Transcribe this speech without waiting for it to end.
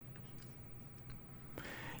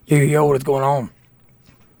Yo, what is going on?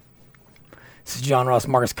 This is John Ross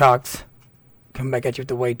Marcus Cox coming back at you with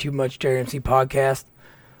the Way Too Much JRMC podcast.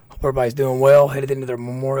 Hope everybody's doing well, headed into their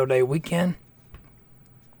Memorial Day weekend.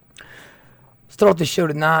 Start off this show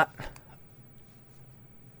tonight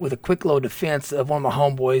with a quick little defense of one of my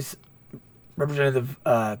homeboys, Representative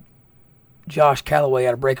Josh Calloway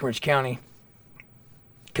out of Breckenridge County.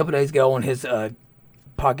 A couple days ago on his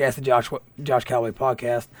podcast, the Josh Calloway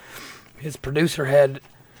podcast, his producer had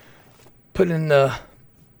put in the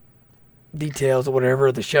details or whatever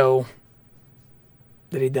of the show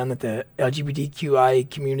that he'd done that the LGBTQI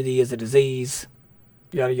community is a disease,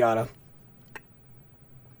 yada yada.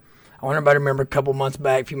 I want everybody to remember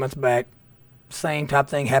a few months back, same type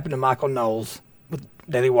thing happened to Michael Knowles with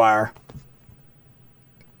Daily Wire.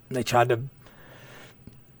 They tried to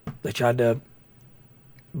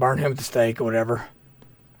burn him at the stake or whatever.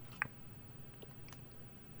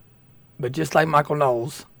 But just like Michael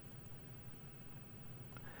Knowles,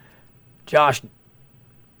 Josh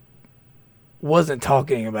wasn't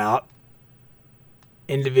talking about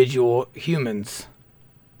individual humans.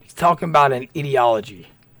 He's talking about an ideology.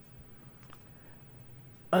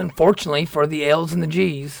 Unfortunately for the L's and the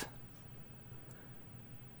G's,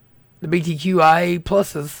 the BTQIA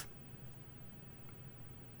pluses,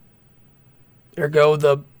 ergo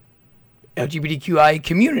the LGBTQIA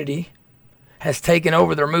community, has taken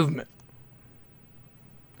over their movement.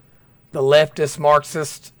 The leftist,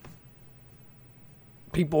 Marxist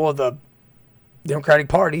people of the Democratic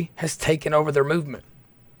Party has taken over their movement.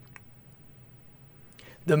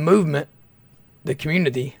 The movement, the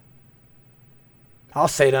community, I'll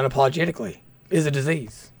say it unapologetically, is a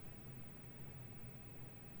disease.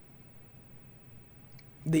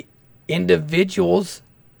 The individuals,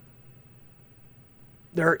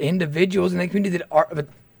 there are individuals in the community that are, but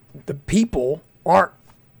the people aren't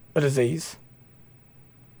a disease.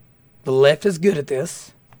 The left is good at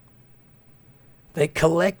this. They're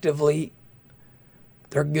good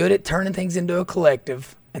at turning things into a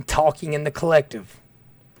collective and talking in the collective.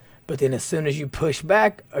 But then as soon as you push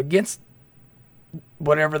back against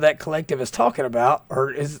whatever that collective is talking about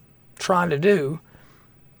or is trying to do,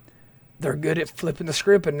 they're good at flipping the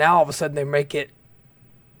script, and now all of a sudden they make it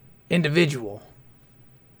individual.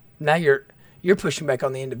 Now you're pushing back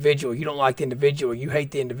on the individual. You don't like the individual. You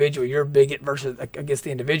hate the individual. You're a bigot versus against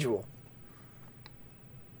the individual.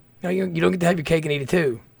 No, you don't get to have your cake and eat it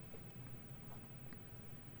too.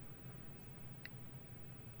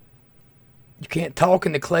 You can't talk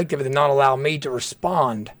in the collective and not allow me to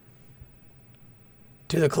respond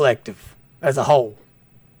to the collective as a whole.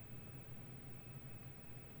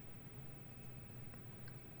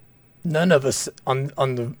 None of us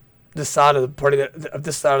on this side of the party,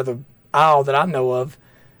 this side of the aisle that I know of,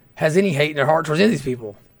 has any hate in their heart towards any of these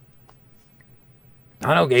people.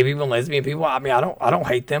 I know gay people and lesbian people. I mean, I don't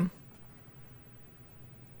hate them.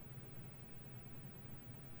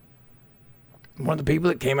 One of the people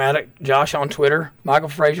that came at Josh on Twitter, Michael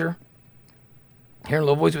Frazier, here in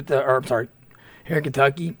Louisville, here in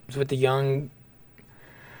Kentucky, was with the young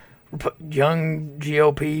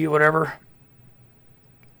GOP or whatever.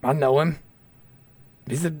 I know him.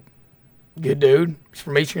 He's a good dude. He's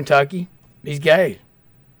from Eastern Kentucky. He's gay.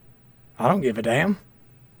 I don't give a damn.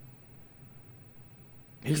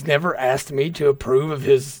 He's never asked me to approve of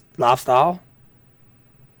his lifestyle.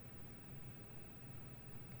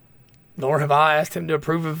 Nor have I asked him to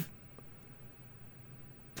approve of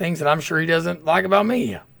things that I'm sure he doesn't like about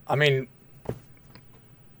me. I mean,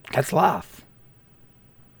 that's life.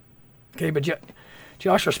 Okay, but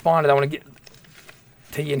Josh responded. I want to get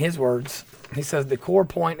to you in his words. He says the core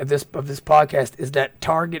point of this podcast is that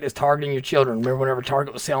Target is targeting your children. Remember whenever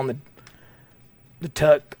Target was selling the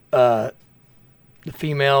tuck, the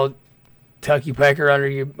female tucky pecker under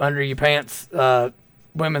your pants,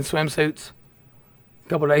 women's swimsuits a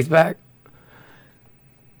couple of days back?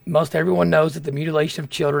 Most everyone knows that the mutilation of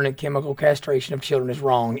children and chemical castration of children is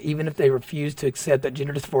wrong, even if they refuse to accept that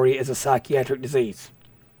gender dysphoria is a psychiatric disease.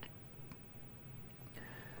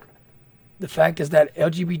 The fact is that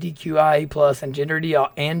LGBTQIA plus and gender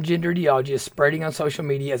ideology is spreading on social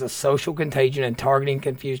media as a social contagion and targeting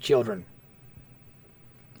confused children.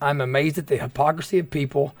 I'm amazed at the hypocrisy of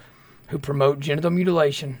people who promote genital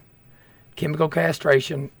mutilation, chemical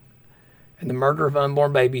castration, and the murder of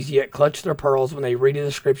unborn babies, yet clutch their pearls when they read a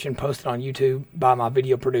description posted on YouTube by my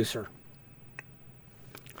video producer.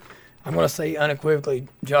 I'm going to say unequivocally,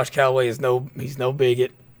 Josh Calloway he's no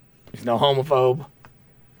bigot. He's no homophobe.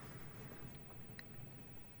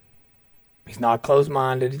 He's not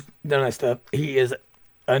closed-minded, none of that stuff. He is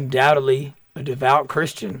undoubtedly a devout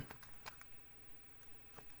Christian.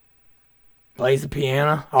 plays the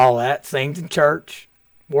piano, all that, sings in church,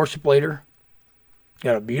 worship leader,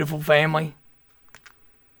 got a beautiful family,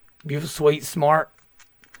 beautiful, sweet, smart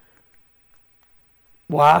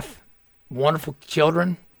wife, wonderful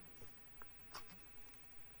children.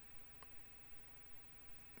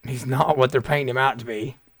 He's not what they're painting him out to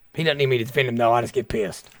be. He doesn't need me to defend him, though. I just get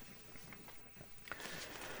pissed.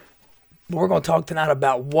 But we're going to talk tonight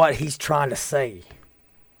about what he's trying to say.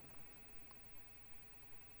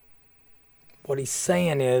 What he's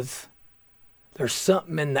saying is there's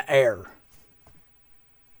something in the air.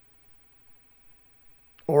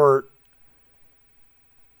 Or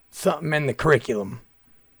something in the curriculum.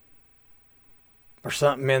 Or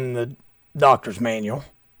something in the doctor's manual.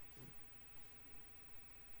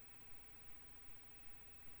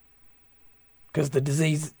 Because the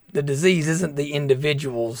disease isn't the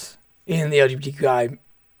individuals in the LGBTQI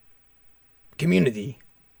community.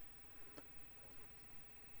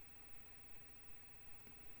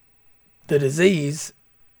 The disease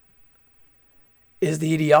is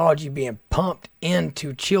the ideology being pumped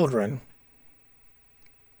into children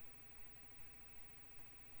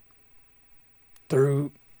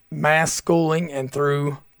through mass schooling and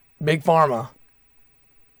through Big Pharma.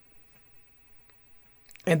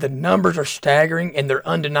 And the numbers are staggering and they're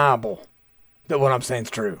undeniable that what I'm saying is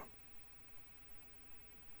true.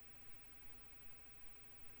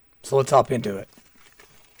 So let's hop into it.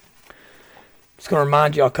 Just going to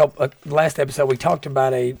remind you, last episode we talked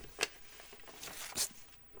about and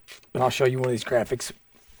I'll show you one of these graphics.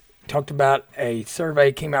 We talked about a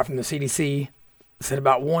survey came out from the CDC that said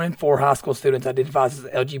about 1 in 4 high school students identifies as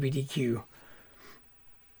LGBTQ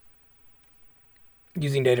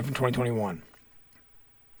using data from 2021.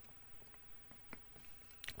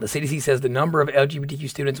 The CDC says the number of LGBTQ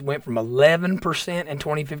students went from 11% in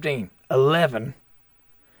 2015, 11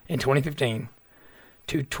 in 2015,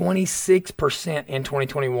 to 26% in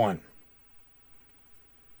 2021.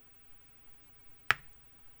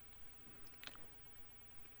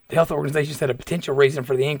 The health organization said a potential reason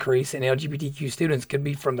for the increase in LGBTQ students could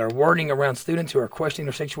be from their wording around students who are questioning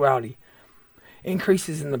their sexuality.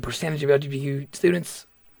 Increases in the percentage of LGBTQ students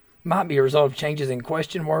might be a result of changes in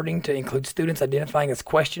question wording to include students identifying as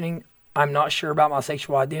questioning, "I'm not sure about my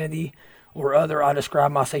sexual identity," or other, "I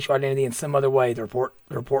describe my sexual identity in some other way," the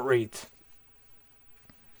report reads.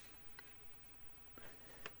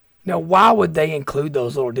 Now, why would they include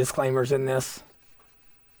those little disclaimers in this?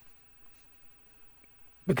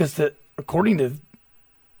 Because according to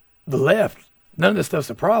the left, none of this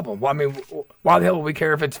stuff's a problem. Well, I mean, why the hell would we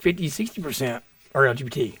care if it's 50, 60% are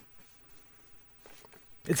LGBT?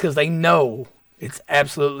 It's because they know it's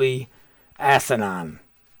absolutely asinine.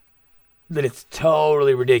 That it's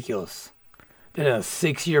totally ridiculous. That in a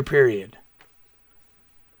 6-year period,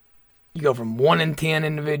 you go from 1 in 10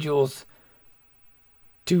 individuals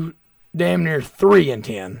to damn near 3 in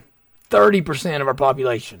 10. 30% of our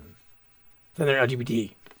population. Then they're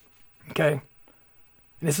LGBT. Okay? And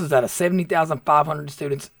this is out of 70,500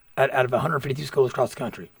 students out of 152 schools across the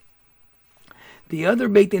country. The other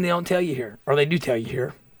big thing they don't tell you here, or they do tell you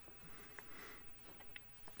here,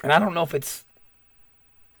 and I don't know if this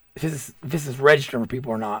is registering for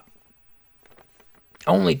people or not,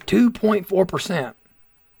 only 2.4%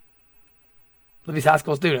 of these high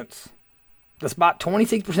school students, that's about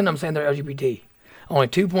 26% of them saying they're LGBT, only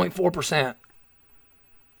 2.4%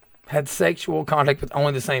 had sexual contact with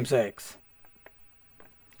only the same sex.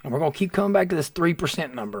 And we're going to keep coming back to this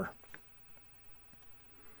 3% number.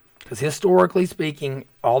 Because historically speaking,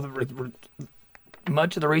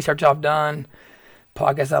 much of the research I've done,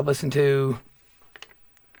 podcasts I've listened to,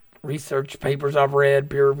 research papers I've read,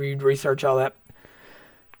 peer-reviewed research, all that,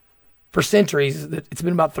 for centuries, it's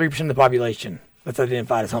been about 3% of the population that's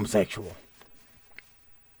identified as homosexual.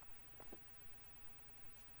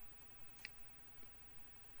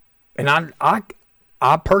 And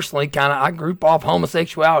I personally I group off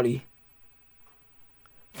homosexuality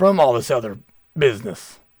from all this other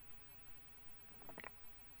business.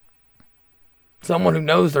 Someone who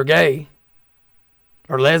knows they're gay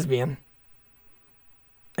or lesbian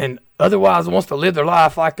and otherwise wants to live their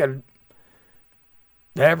life like the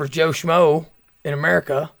average Joe Schmo in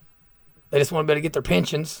America. They just want to be able to get their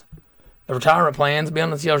pensions, their retirement plans, be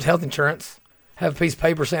on each other's health insurance, have a piece of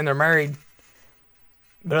paper saying they're married,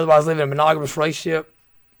 but otherwise live in a monogamous relationship.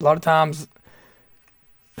 A lot of times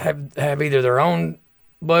have either their own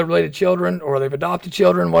blood-related children or they've adopted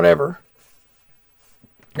children, whatever.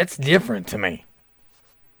 That's different to me.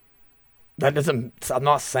 That doesn't. I'm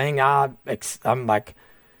not saying I'm like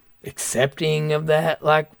accepting of that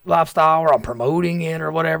like lifestyle or I'm promoting it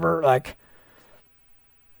or whatever. Like,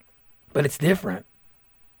 but it's different.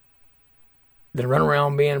 than run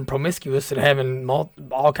around being promiscuous and having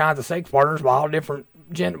all kinds of sex partners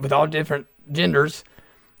with all different genders,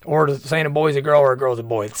 or saying a boy's a girl or a girl's a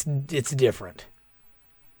boy. It's different.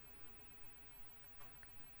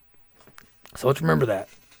 So let's remember that.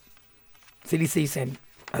 CDC saying,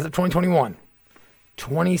 as of 2021,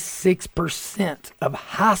 26% of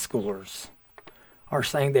high schoolers are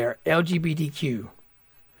saying they're LGBTQ,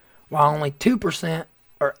 while only 2%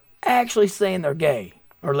 are actually saying they're gay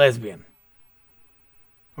or lesbian.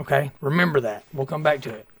 Okay? Remember that. We'll come back to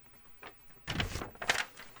it.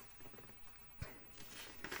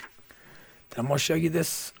 I'm going to show you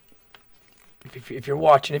this. If you're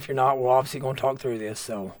watching, if you're not, we're obviously going to talk through this,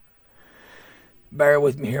 so bear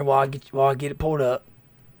with me here while I get it pulled up.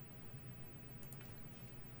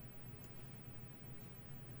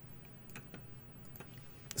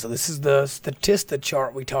 So this is the Statista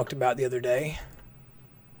chart we talked about the other day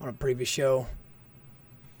on a previous show.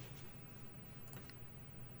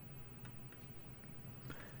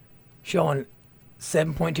 Showing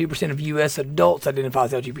 7.2% of U.S. adults identify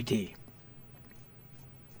as LGBT.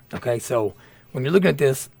 Okay, so when you're looking at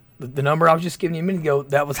this, the number I was just giving you a minute ago,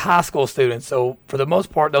 that was high school students. So for the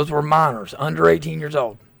most part, those were minors, under 18 years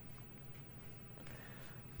old.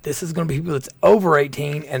 This is going to be people that's over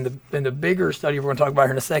 18, and the bigger study we're going to talk about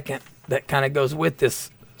here in a second that kind of goes with this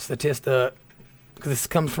Statista, because this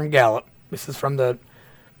comes from Gallup. This is from the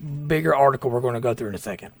bigger article we're going to go through in a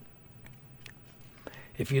second.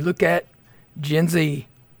 If you look at Gen Z,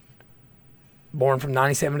 born from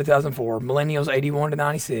 97 to 2004, millennials 81 to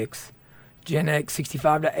 96, Gen X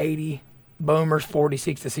 65 to 80, boomers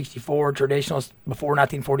 46 to 64, traditionalists before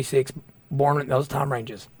 1946, born in those time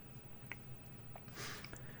ranges.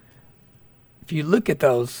 If you look at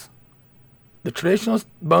those, the traditionalists,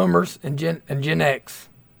 boomers, and Gen X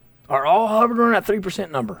are all hovering around that 3%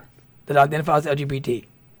 number that identifies LGBT.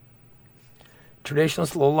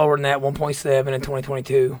 Traditionalists a little lower than that, 1.7 in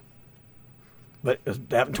 2022, but it was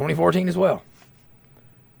that in 2014 as well.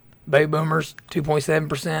 Baby boomers,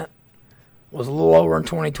 2.7%, was a little lower in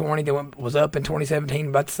 2020, then was up in 2017,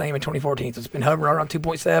 about the same in 2014. So it's been hovering around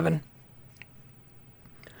 2.7.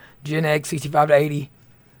 Gen X, 65 to 80,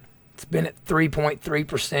 it's been at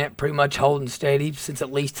 3.3%, pretty much holding steady since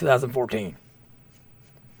at least 2014.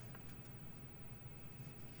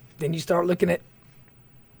 Then you start looking at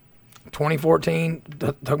 2014,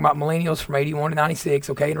 talking about millennials from 81 to 96,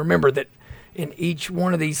 okay? And remember that in each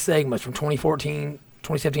one of these segments from 2014,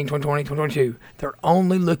 2017, 2020, 2022, they're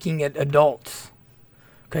only looking at adults.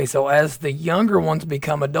 Okay, so as the younger ones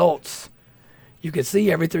become adults, you can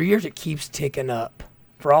see every 3 years it keeps ticking up.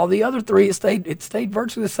 For all the other three, it stayed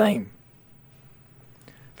virtually the same.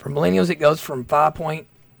 For millennials, it goes from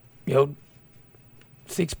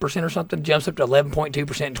 5.6% or something, jumps up to 11.2% in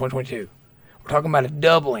 2022. We're talking about a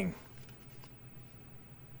doubling.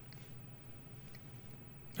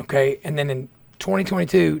 Okay, and then in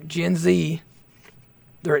 2022, Gen Z,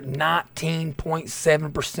 they're at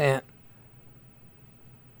 19.7%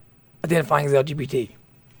 identifying as LGBT.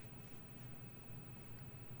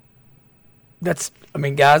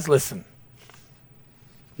 Guys, listen.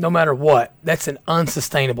 No matter what, that's an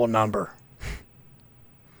unsustainable number.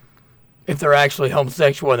 If they're actually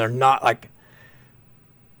homosexual and they're not,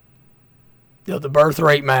 the birth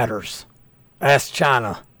rate matters. Ask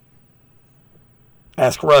China.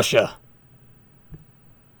 Ask Russia.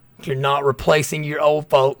 If you're not replacing your old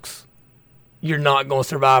folks, you're not going to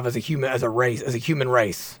survive as a human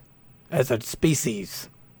race, as a species.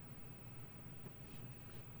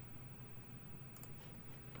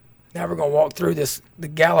 Now we're going to walk through the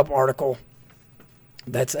Gallup article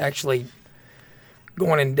that's actually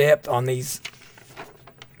going in depth on these,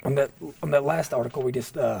 on that last article we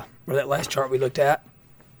just, or that last chart we looked at.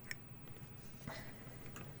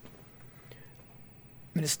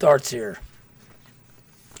 And it starts here.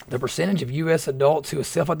 The percentage of U.S. adults who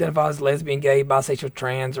self-identify as lesbian, gay, bisexual,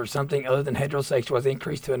 trans, or something other than heterosexual has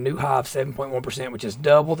increased to a new high of 7.1%, which is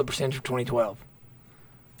double the percentage of 2012.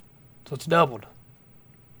 So it's doubled.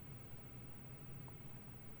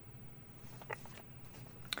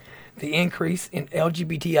 The increase in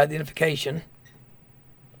LGBT identification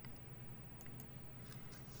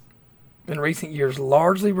in recent years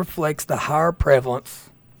largely reflects the higher prevalence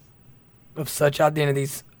of such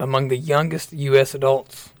identities among the youngest U.S.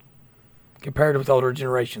 adults compared with older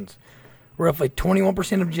generations. Roughly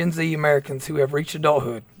 21% of Gen Z Americans who have reached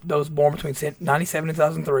adulthood, those born between 1997 and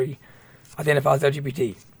 2003, identify as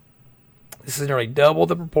LGBT. This is nearly double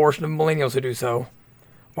the proportion of millennials who do so,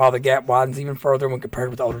 while the gap widens even further when compared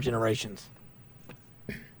with older generations.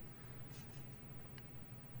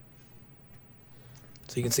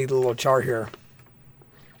 So you can see the little chart here.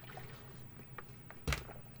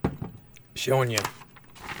 Showing you.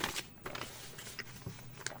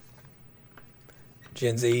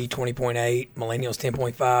 Gen Z 20.8, Millennials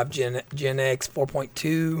 10.5, Gen X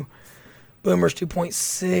 4.2, Boomers 2.6,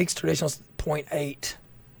 Traditionals 0.8.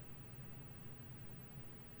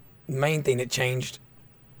 The main thing that changed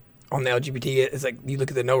on the LGBT is like you look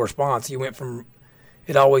at the no response. You went from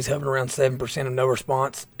it always hovered around 7% of no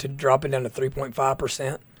response to dropping down to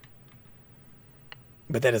 3.5%.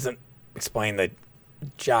 But that doesn't explain the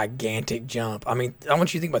gigantic jump. I mean, I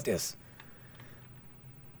want you to think about this.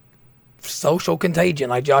 Social contagion,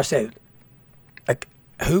 like Josh said, like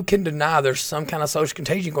who can deny there's some kind of social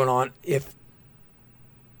contagion going on if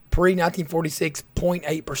pre-1946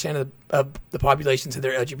 0.8% of the population said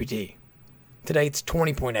they're LGBT. Today it's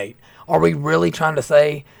 20.8. Are we really trying to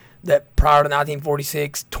say that prior to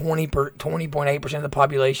 1946 20.8% of the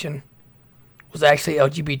population was actually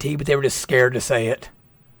LGBT, but they were just scared to say it?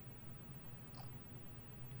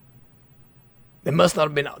 It must not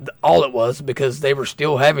have been all it was, because they were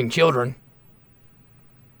still having children.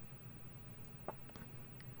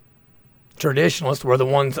 Traditionalists were the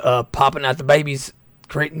ones popping out the babies,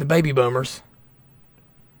 creating the baby boomers.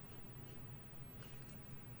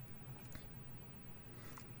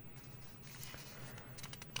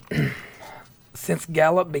 Since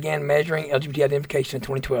Gallup began measuring LGBT identification in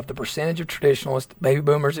 2012, the percentage of traditionalist baby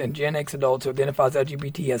boomers and Gen X adults who identify as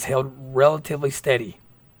LGBT has held relatively steady.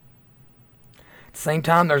 At the same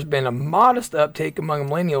time, there's been a modest uptick among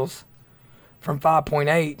millennials from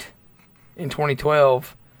 5.8 in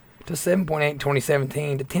 2012 to 7.8 in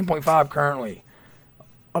 2017 to 10.5 currently.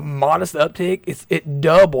 A modest uptick. It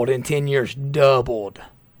doubled in 10 years. Doubled.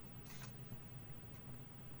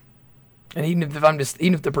 And even if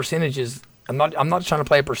the percentages, I'm not trying to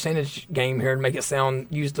play a percentage game here and make it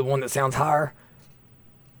use the one that sounds higher.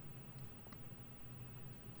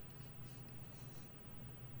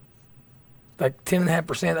 Like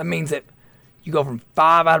 10.5%, that means that you go from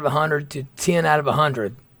 5 out of 100 to 10 out of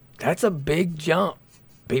 100. That's a big jump,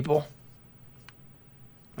 people.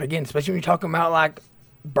 Again, especially when you're talking about like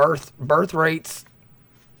birth rates,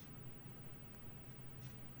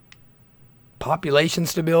 population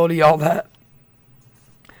stability, all that.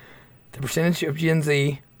 The percentage of Gen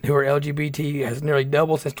Z who are LGBT has nearly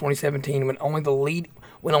doubled since 2017, when only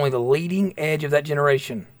the leading edge of that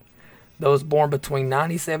generation, those born between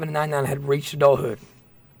 97 and 99, had reached adulthood.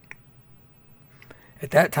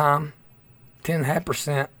 At that time,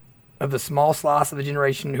 10.5% of the small slice of the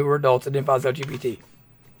generation who were adults identifies LGBT.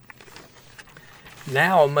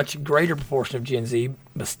 Now, a much greater proportion of Gen Z,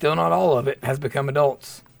 but still not all of it, has become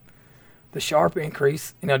adults. The sharp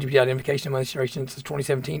increase in LGBT identification among this generation since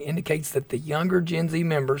 2017 indicates that the younger Gen Z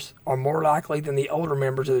members are more likely than the older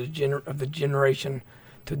members of the generation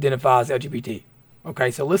to identify as LGBT.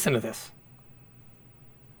 Okay, so listen to this.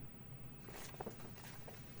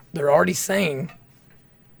 They're already saying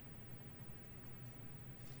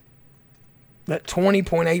that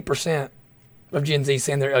 20.8% of Gen Z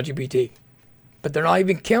saying they're LGBT. But they're not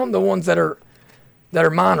even counting the ones that are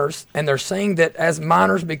minors, and they're saying that as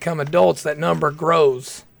minors become adults, that number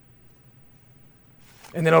grows.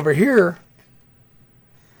 And then over here,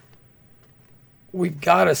 we've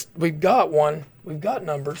got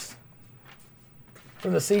numbers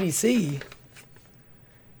from the CDC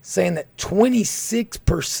saying that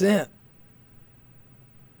 26%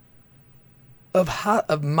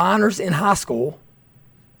 of minors in high school,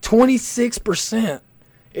 26%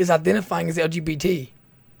 is identifying as LGBT.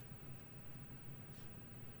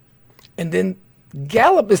 And then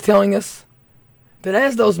Gallup is telling us that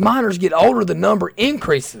as those minors get older, the number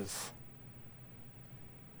increases.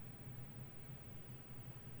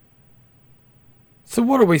 So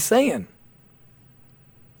what are we saying?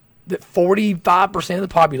 That 45% of the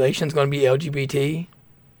population is going to be LGBT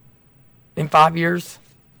in 5 years,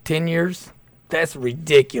 10 years? That's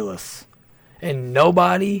ridiculous. And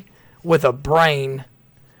nobody with a brain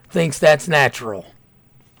thinks that's natural.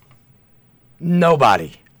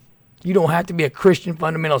 Nobody. You don't have to be a Christian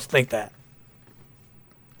fundamentalist to think that.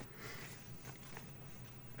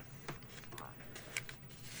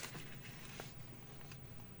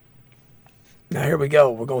 Now here we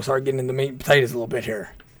go. We're going to start getting into meat and potatoes a little bit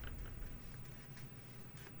here.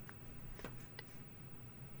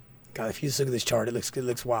 God, if you just look at this chart, it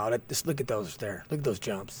looks wild. Just look at those there. Look at those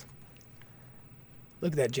jumps.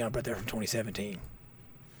 Look at that jump right there from 2017.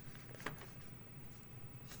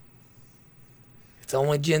 It's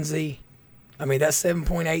only Gen Z. I mean, that's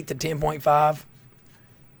 7.8 to 10.5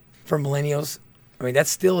 for millennials. I mean, that's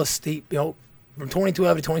still a steep, from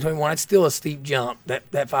 2012 to 2021, that's still a steep jump, that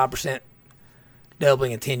 5%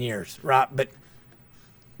 doubling in 10 years, right? But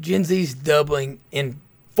Gen Z's doubling in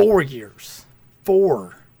 4 years.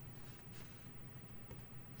 4.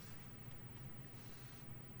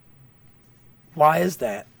 Why is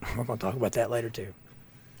that? We're going to talk about that later too.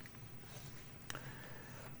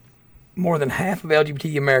 More than half of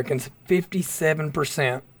LGBT Americans,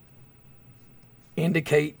 57%,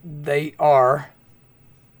 indicate they are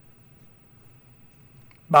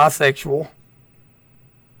bisexual.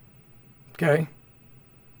 Okay.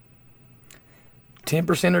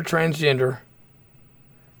 10% are transgender.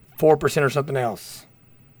 4% are something else.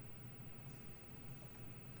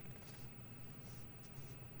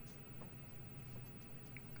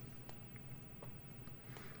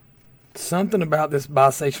 Something about this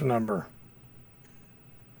bisexual number.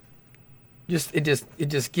 It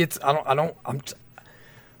just gets.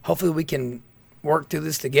 Hopefully we can work through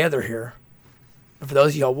this together here. But for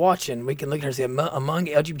those of y'all watching, we can look here and say among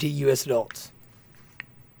LGBT U.S. adults,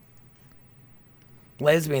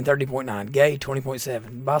 lesbian 30.9, gay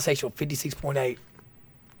 20.7, bisexual 56.8.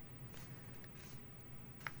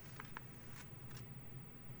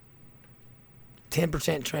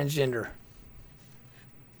 %10 transgender.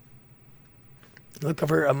 Look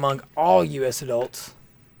over here among all U.S. adults.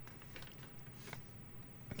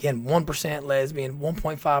 Again, 1% lesbian,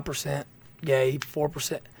 1.5% gay,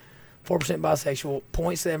 4% bisexual,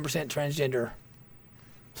 0.7% transgender.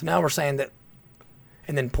 So now we're saying that,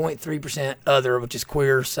 and then 0.3% other, which is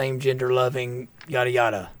queer, same gender, loving, yada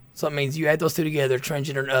yada. So it means you add those two together,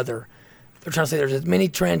 transgender and other. They're trying to say there's as many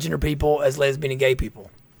transgender people as lesbian and gay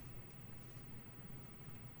people.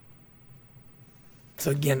 So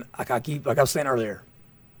again, like I was saying earlier,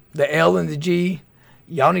 the L and the G,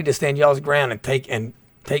 y'all need to stand y'all's ground and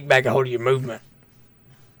take back a hold of your movement.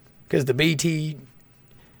 Because the BT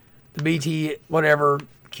whatever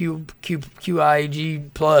QIG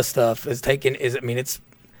plus stuff it's taken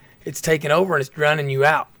over and it's drowning you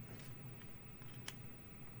out.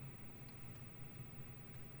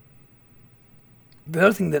 The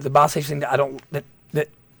other thing that the bisexual thing that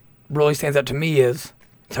really stands out to me is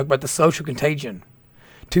talk about the social contagion.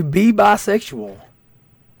 To be bisexual,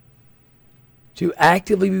 to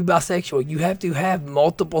actively be bisexual, you have to have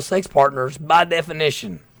multiple sex partners by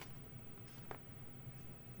definition.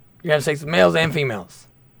 You're going to have sex with males and females.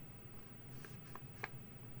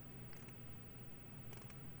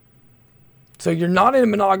 So you're not in a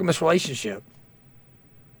monogamous relationship.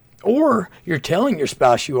 Or you're telling your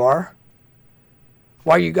spouse you are,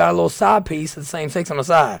 while you got a little side piece of the same sex on the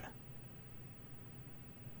side.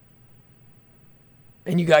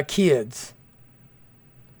 And you got kids.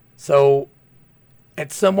 So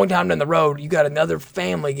at some one time down the road, you got another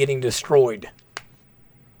family getting destroyed.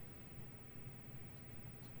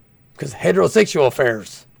 Because heterosexual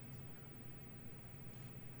affairs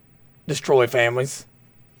destroy families.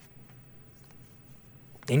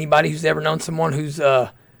 Anybody who's ever known someone who's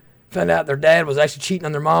found out their dad was actually cheating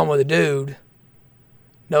on their mom with a dude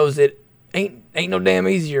knows it ain't no damn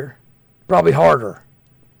easier. Probably harder.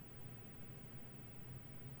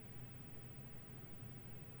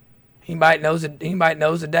 Anybody knows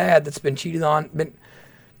a dad that's been cheated on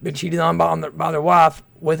by their wife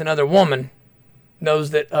with another woman knows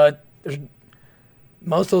that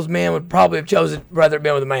most of those men would probably have chosen rather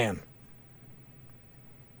been with a man.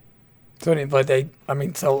 So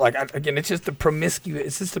again, it's just the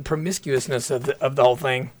promiscuousness of the whole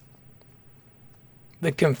thing,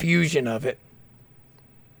 the confusion of it,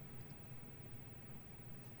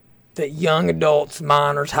 that young adults,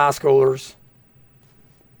 minors, high schoolers,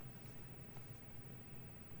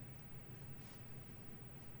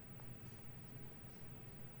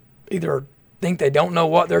 either think they don't know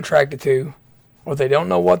what they're attracted to, or they don't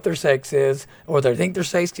know what their sex is, or they think their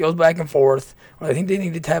sex goes back and forth, or they think they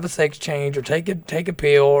need to have a sex change, or take a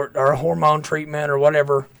pill, or a hormone treatment, or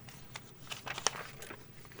whatever.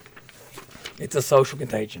 It's a social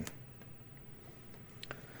contagion.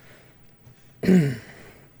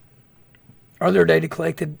 Earlier data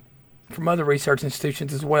collected from other research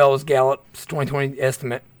institutions as well as Gallup's 2020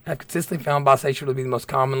 estimate have consistently found bisexual to be the most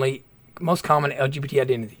common LGBT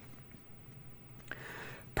identity.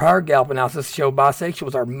 Prior Gallup analysis showed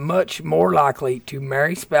bisexuals are much more likely to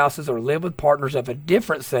marry spouses or live with partners of a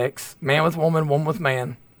different sex, man with woman, woman with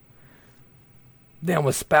man, than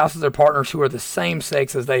with spouses or partners who are the same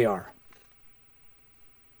sex as they are.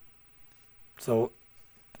 So,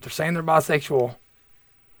 if they're saying they're bisexual,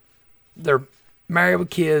 they're married with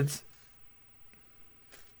kids,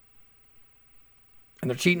 and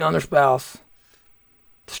they're cheating on their spouse,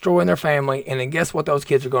 destroying their family, and then guess what those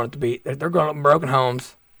kids are going to be? They're growing up in broken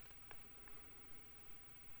homes.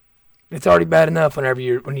 It's already bad enough when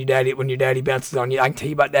your daddy bounces on you. I can tell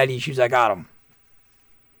you about daddy issues. I got them.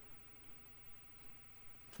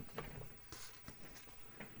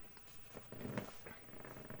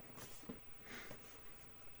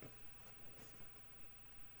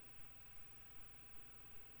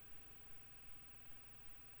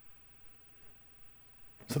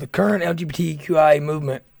 So the current LGBTQIA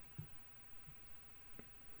movement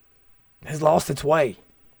has lost its way.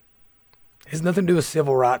 It has nothing to do with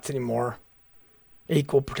civil rights anymore.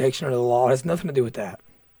 Equal protection under the law. It has nothing to do with that.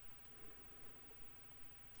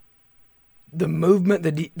 The movement,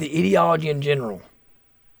 the ideology in general,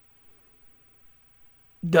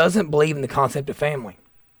 doesn't believe in the concept of family.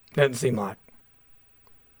 Doesn't seem like.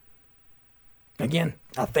 Again,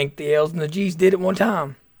 I think the L's and the G's did at one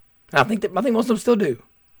time. I think most of them still do.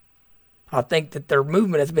 I think that their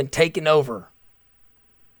movement has been taken over.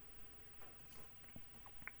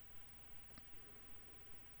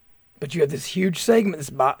 But you have this huge segment that's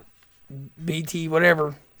about BT,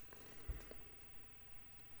 whatever.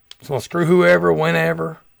 It's going to screw whoever,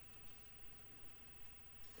 whenever.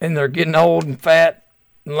 And they're getting old and fat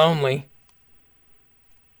and lonely.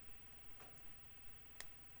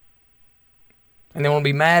 And they want to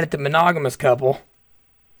be mad at the monogamous couple,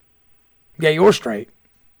 gay or straight.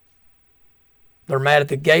 They're mad at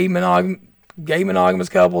the gay monogamous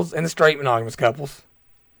couples and the straight monogamous couples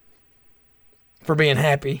for being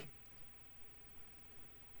happy.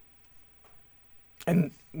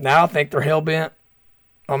 And now I think they're hell-bent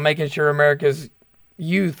on making sure America's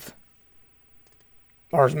youth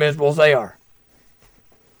are as miserable as they are.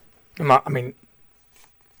 I mean,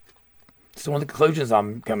 it's one of the conclusions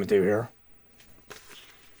I'm coming to here.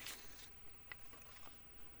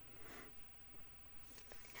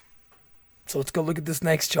 So let's go look at this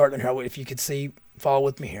next chart and if you could see, follow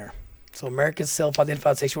with me here. So America's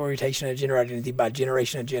self-identified sexual orientation and gender identity by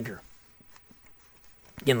generation and gender.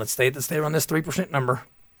 Again, let's stay around this 3% number.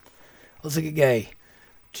 Let's look at gay.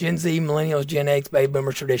 Gen Z, millennials, Gen X, baby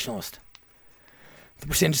boomers, traditionalists. The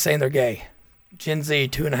percentage saying they're gay. Gen Z,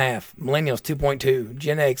 2.5. Millennials, 2.2.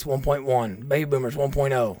 Gen X, 1.1. Baby boomers,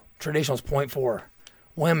 1.0. Traditionalists, 0.4.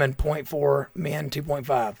 Women, 0.4. Men,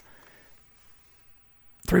 2.5.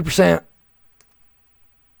 3%.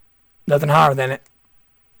 Nothing higher than it.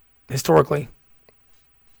 Historically.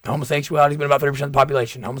 Homosexuality's been about 3% of the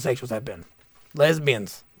population. Homosexuals have been.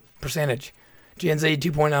 Lesbians, percentage. Gen Z,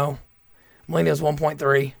 2.0. Millennials,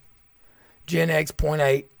 1.3. Gen X,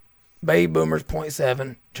 0.8. Baby boomers,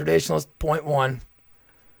 0.7. Traditionalists, 0.1.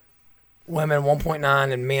 Women,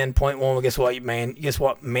 1.9. And men, 0.1. Well, guess what, man? Guess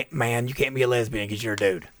what, man? You can't be a lesbian because you're a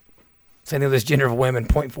dude. Same thing with this gender of women.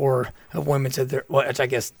 0.4 of women said they're, which I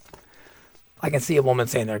guess I can see a woman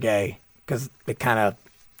saying they're gay because it's kind of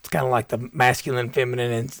like the masculine,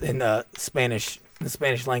 feminine in the Spanish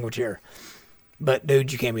language here. But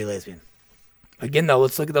dude, you can't be a lesbian. Again, though,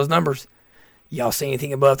 let's look at those numbers. Y'all see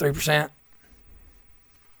anything above 3%?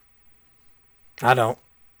 I don't.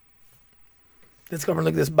 Let's go over and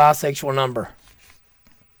look at this bisexual number.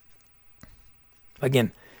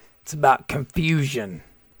 Again, it's about confusion.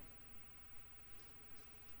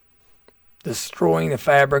 Destroying the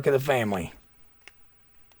fabric of the family.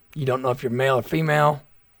 You don't know if you're male or female.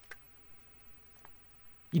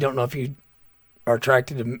 You don't know if you are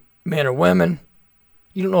attracted to men or women.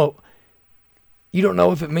 You don't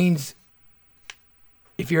know if it means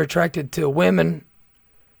if you're attracted to women,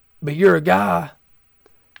 but you're a guy,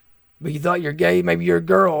 but you thought you're gay, maybe you're a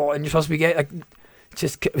girl, and you're supposed to be gay. Like,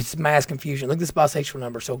 it's mass confusion. Look at this bisexual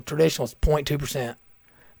number. So traditional is 0.2%.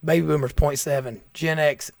 Baby boomers 0.7. Gen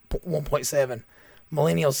X 1.7.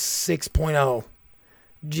 Millennials 6.0.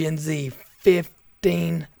 Gen Z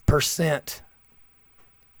 15%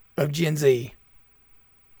 of Gen Z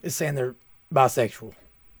is saying they're bisexual.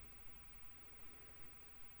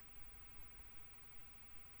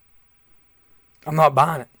 I'm not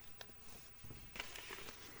buying it.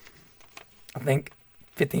 I think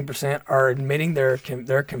 15% are admitting they're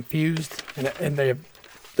confused and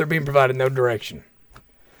they're being provided no direction.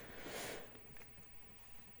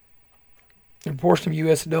 The proportion of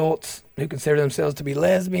U.S. adults who consider themselves to be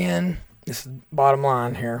lesbian, this is bottom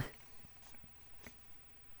line here.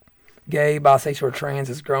 Gay, bisexual, or trans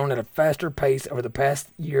has grown at a faster pace over the past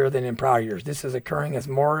year than in prior years. This is occurring as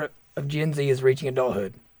more of Gen Z is reaching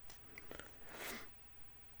adulthood.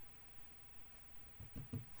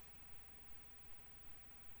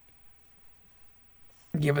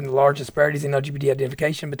 Given the large disparities in LGBT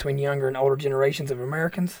identification between younger and older generations of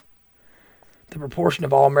Americans, the proportion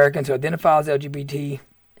of all Americans who identify as LGBT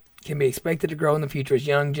can be expected to grow in the future as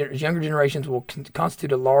younger generations will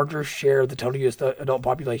constitute a larger share of the total U.S. adult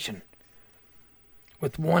population.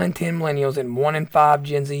 With 1 in 10 millennials and 1 in 5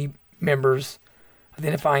 Gen Z members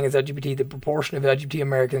identifying as LGBT, the proportion of LGBT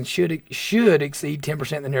Americans should exceed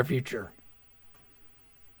 10% in the near future.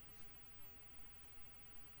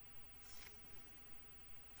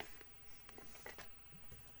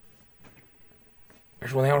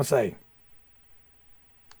 Here's one thing I want to say.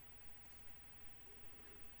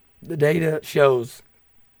 The data shows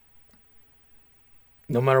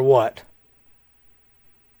no matter what,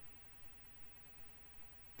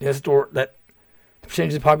 that the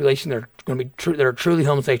percentage of the population that are going to be that are truly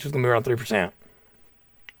homosexual is going to be around 3%.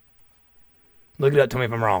 Look it up. Tell me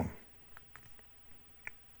if I'm wrong.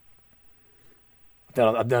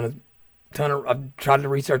 I've done a ton of. I've tried to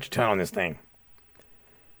research a ton on this thing.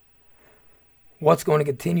 What's going to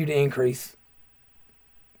continue to increase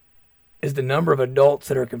is the number of adults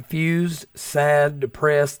that are confused, sad,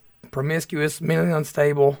 depressed, promiscuous, mentally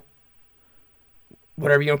unstable,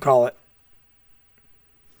 whatever you want to call it.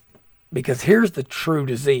 Because here's the true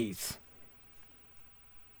disease.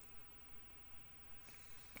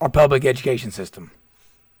 Our public education system.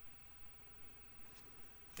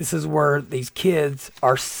 This is where these kids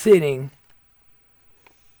are sitting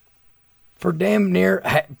for damn near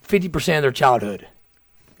 50% of their childhood.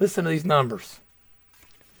 Listen to these numbers.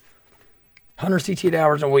 168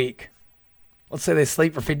 hours a week. Let's say they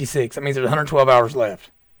sleep for 56. That means there's 112 hours left.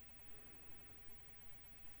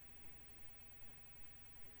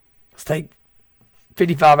 Let's take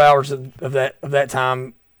 55 hours of that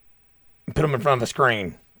time and put them in front of a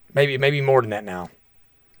screen. Maybe more than that now.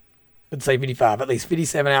 Let's say 55. At least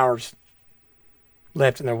 57 hours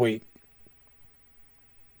left in their week.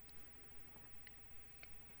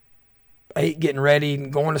 8 getting ready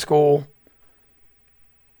and going to school.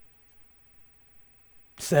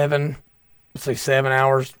 7, let's say 7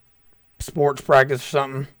 hours sports practice or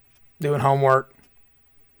something. Doing homework.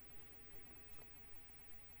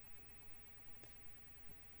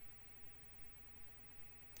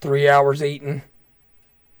 3 hours eating.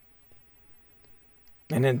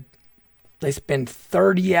 And then they spend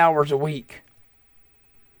 30 hours a week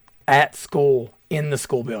at school, in the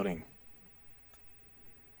school building.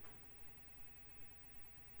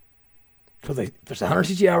 So there's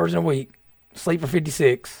 160 hours in a week, sleep for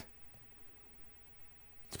 56.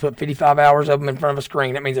 Let's put 55 hours of them in front of a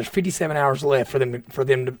screen. That means there's 57 hours left for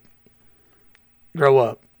them to grow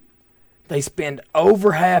up. They spend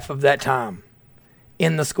over half of that time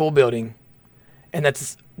in the school building, and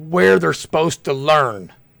that's where they're supposed to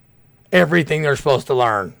learn everything they're supposed to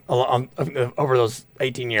learn over those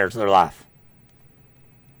 18 years of their life.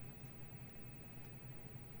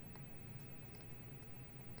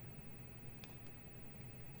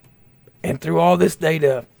 And through all this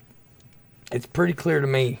data, it's pretty clear to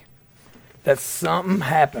me that something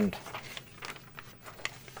happened.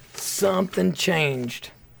 Something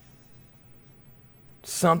changed.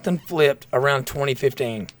 Something flipped around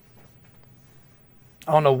 2015.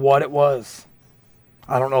 I don't know what it was.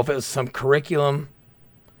 I don't know if it was some curriculum,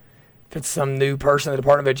 if it's some new person in the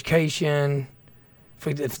Department of Education,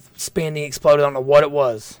 if spending exploded. I don't know what it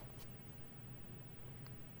was.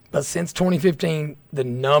 But since 2015, the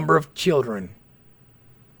number of children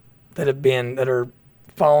that are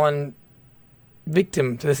falling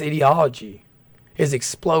victim to this ideology is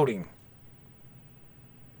exploding.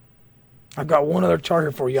 I've got one other chart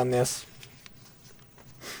here for you on this.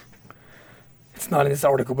 It's not in this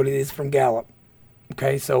article, but it is from Gallup.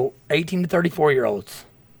 Okay, so 18 to 34-year-olds.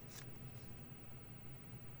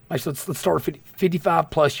 Actually, let's start with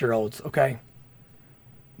 55-plus-year-olds, okay,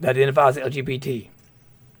 that identify as LGBT.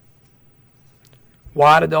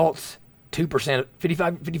 White adults, 2%.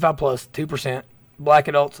 55 plus, 2%. Black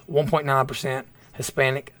adults, 1.9%.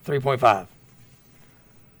 Hispanic, 3.5%.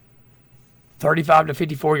 35 to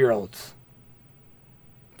 54-year-olds,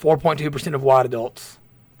 4.2% of white adults,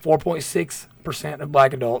 4.6% of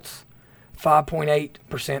black adults,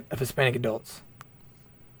 5.8% of Hispanic adults.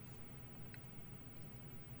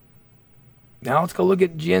 Now let's go look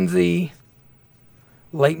at Gen Z,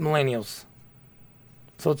 late millennials.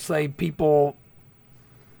 So let's say people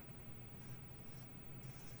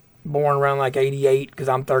born around like 88, because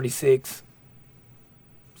I'm 36.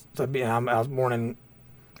 So I was born in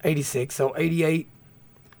 86, so 88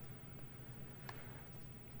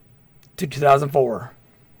 to 2004.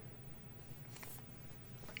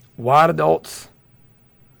 White adults,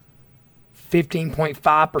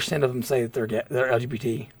 15.5% of them say that they're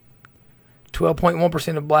LGBT.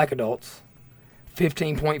 12.1% of black adults.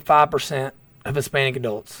 15.5% of Hispanic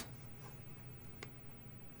adults.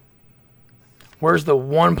 Where's the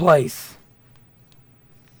one place?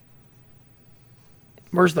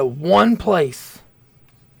 Where's the one place?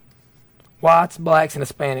 Whites, blacks, and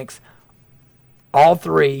Hispanics, all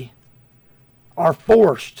three are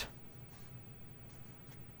forced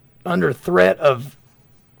under threat of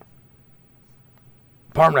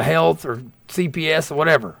Department of Health or CPS or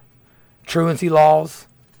whatever, truancy laws,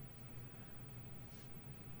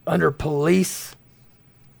 under the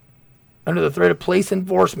threat of police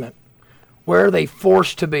enforcement, Where are they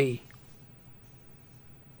forced to be?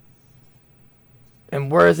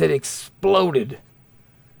 And where has it exploded?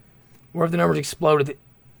 Where have the numbers exploded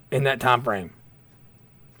in that time frame?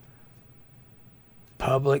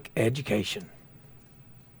 Public education.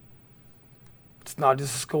 It's not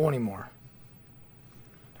just a school anymore.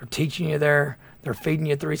 They're teaching you there. They're feeding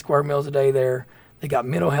you 3 square meals a day there. They got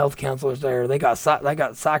mental health counselors there. They got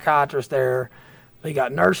psychiatrists there. They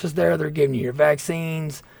got nurses there. They're giving you your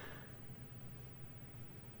vaccines.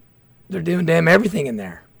 They're doing damn everything in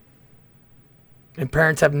there. And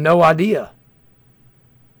parents have no idea.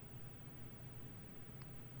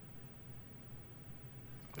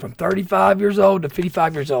 From 35 years old to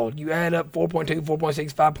 55 years old, you add up 4.2,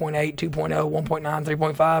 4.6, 5.8, 2.0, 1.9,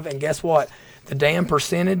 3.5, and guess what? The damn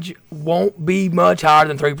percentage won't be much higher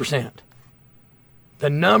than 3%. The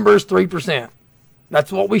number's 3%.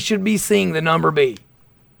 That's what we should be seeing the number be.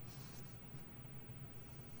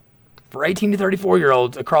 For 18 to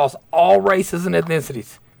 34-year-olds across all races and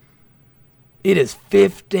ethnicities, it is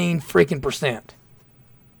 15 freaking percent.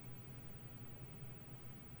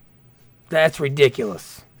 That's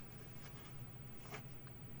ridiculous.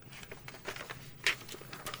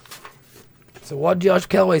 So what Josh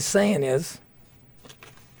Kellaway's saying is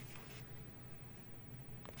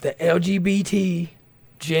the LGBT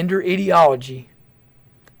gender ideology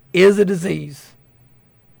is a disease,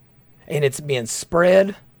 and it's being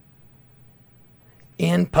spread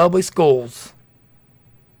in public schools.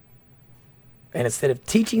 And instead of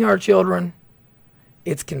teaching our children,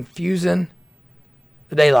 it's confusing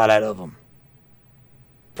the daylight out of them.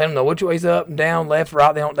 They don't know which way's up, down, left,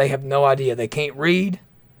 right. They have no idea. They can't read.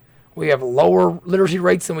 We have lower literacy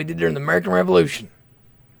rates than we did during the American Revolution.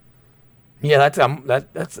 Yeah,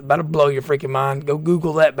 that's about to blow your freaking mind. Go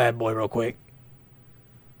Google that bad boy real quick.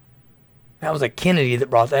 That was a Kennedy that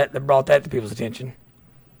brought that to people's attention.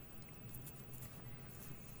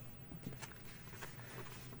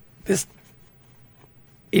 This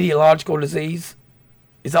ideological disease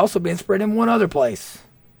is also being spread in one other place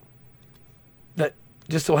that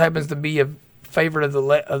just so happens to be a favorite of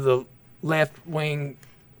the left wing,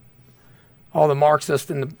 all the Marxists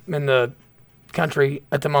in the country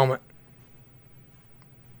at the moment.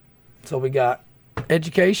 So we got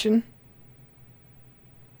education,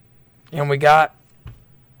 and we got,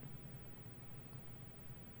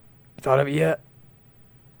 thought of it yet?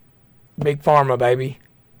 Big pharma, baby.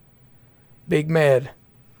 Big med.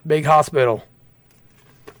 Big hospital.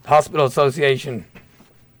 Hospital Association.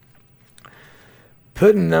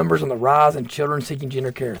 Putting numbers on the rise in children seeking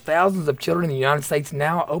gender care. Thousands of children in the United States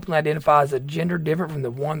now openly identify as a gender different from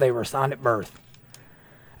the one they were assigned at birth.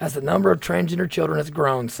 As the number of transgender children has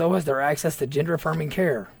grown, so has their access to gender-affirming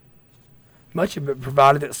care. Much of it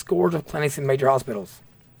provided at scores of clinics in major hospitals.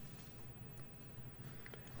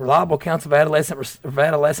 Reliable counts of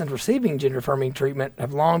adolescents receiving gender-affirming treatment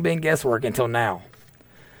have long been guesswork until now.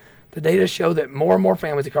 The data show that more and more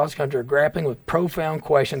families across the country are grappling with profound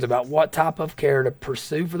questions about what type of care to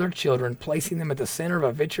pursue for their children, placing them at the center of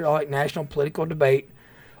a vitriolic national political debate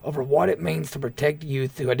over what it means to protect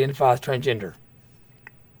youth who identify as transgender.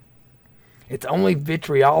 It's only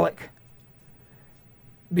vitriolic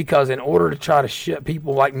because in order to try to shut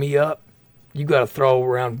people like me up, you got to throw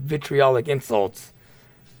around vitriolic insults.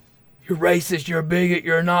 You're racist, you're a bigot,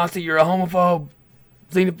 you're a Nazi, you're a homophobe,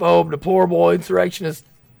 xenophobe, deplorable, insurrectionist,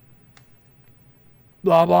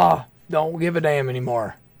 blah, blah. Don't give a damn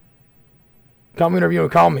anymore. Call me whatever you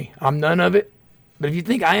want to call me. I'm none of it. But if you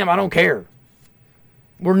think I am, I don't care.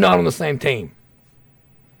 We're not on the same team.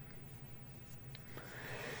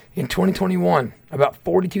 In 2021, about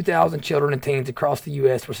 42,000 children and teens across the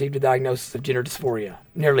U.S. received a diagnosis of gender dysphoria.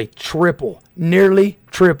 Nearly triple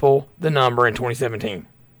the number in 2017.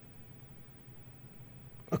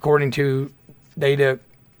 According to data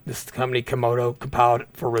this company Komodo compiled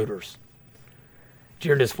for Reuters.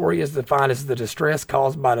 Gender dysphoria is defined as the distress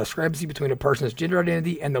caused by a discrepancy between a person's gender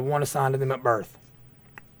identity and the one assigned to them at birth.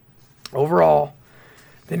 Overall,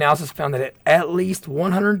 the analysis found that at least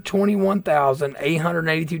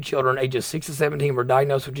 121,882 children ages 6 to 17 were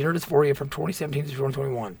diagnosed with gender dysphoria from 2017 to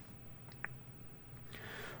 2021.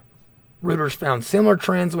 Reuters found similar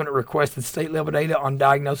trends when it requested state-level data on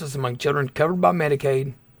diagnosis among children covered by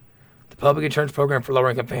Medicaid, the public insurance program for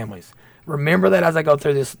lower-income families. Remember that as I go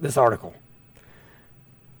through this article.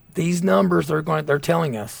 These numbers they're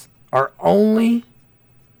telling us are only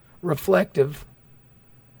reflective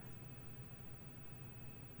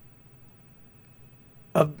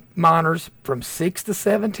of minors from 6 to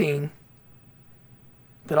 17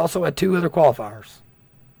 that also had 2 other qualifiers.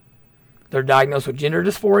 They're diagnosed with gender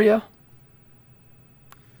dysphoria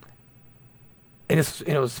And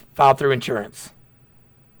it was filed through insurance,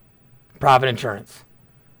 private insurance.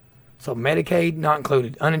 So Medicaid, not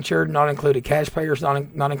included. Uninsured, not included. Cash payers,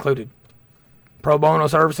 not included. Pro bono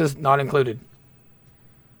services, not included.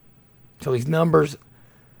 So these numbers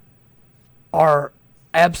are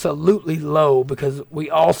absolutely low because we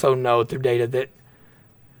also know through data that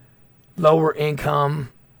lower income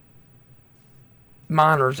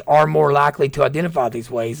minors are more likely to identify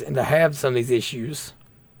these ways and to have some of these issues.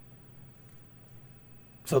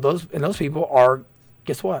 So those people are,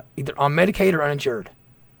 guess what? Either on Medicaid or uninsured.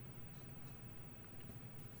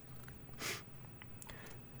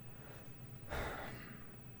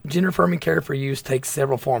 Gender affirming care for use takes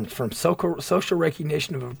several forms, from social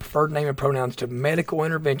recognition of a preferred name and pronouns to medical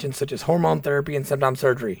interventions such as hormone therapy and sometimes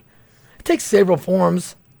surgery. It takes several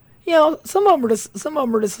forms. Some of them are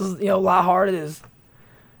just lighthearted as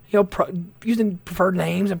using preferred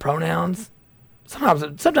names and pronouns. Sometimes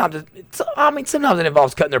it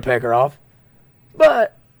involves cutting their pecker off,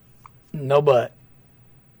 but no but.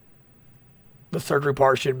 The surgery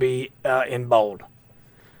part should be in bold.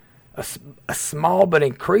 A small but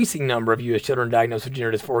increasing number of U.S. children diagnosed with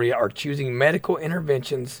gender dysphoria are choosing medical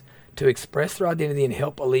interventions to express their identity and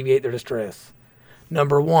help alleviate their distress.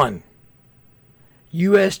 Number 1,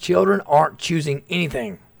 U.S. children aren't choosing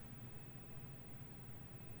anything.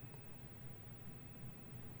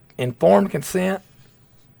 Informed consent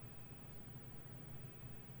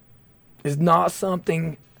is not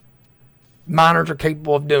something minors are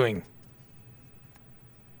capable of doing.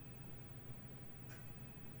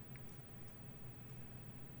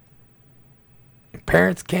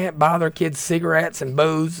 Parents can't buy their kids cigarettes and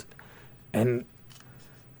booze and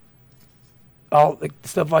all the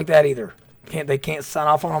stuff like that either. They can't sign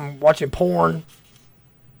off on them watching porn.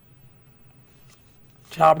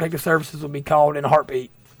 Child Protective Services will be called in a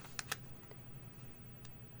heartbeat.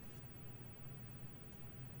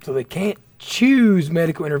 So they can't choose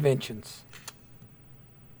medical interventions.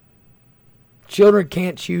 Children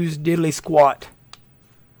can't choose diddly squat.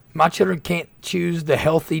 My children can't choose the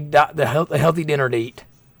healthy dinner to eat.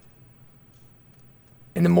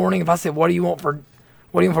 In the morning, if I said, "What do you want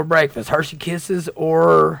for breakfast? Hershey Kisses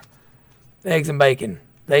or eggs and bacon?"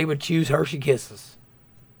 They would choose Hershey Kisses.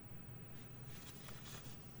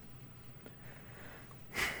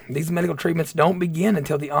 These medical treatments don't begin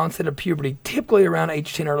until the onset of puberty, typically around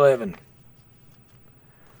age 10 or 11.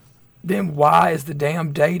 Then why is the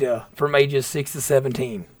damn data from ages 6 to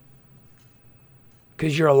 17?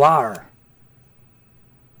 Because you're a liar.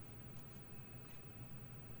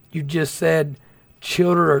 You just said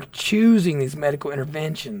children are choosing these medical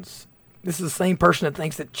interventions. This is the same person that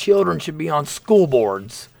thinks that children should be on school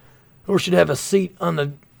boards or should have a seat on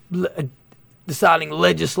the deciding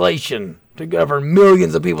legislation to govern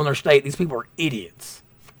millions of people in their state. These people are idiots.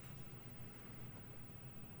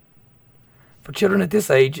 For children at this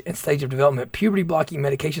age and stage of development, puberty-blocking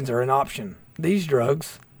medications are an option. These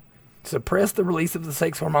drugs suppress the release of the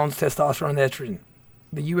sex hormones testosterone and estrogen.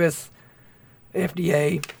 The U.S.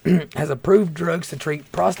 FDA has approved drugs to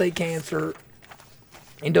treat prostate cancer,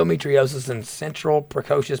 endometriosis, and central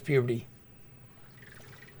precocious puberty,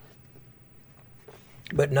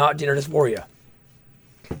 but not gender dysphoria,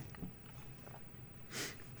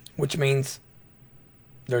 which means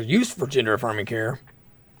their use for gender affirming care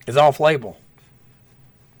is off-label.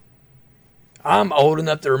 I'm old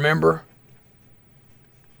enough to remember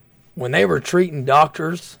when they were treating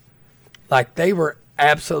doctors like they were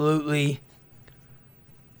absolutely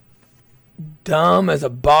dumb as a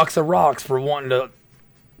box of rocks for wanting to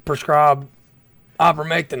prescribe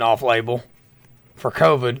ivermectin off-label for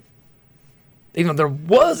COVID, even though there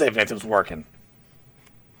was evidence it was working.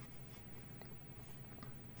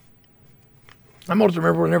 I'm old to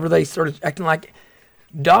remember whenever they started acting like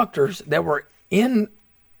doctors that were in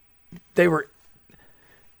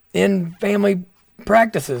family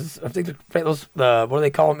practices. I think those what do they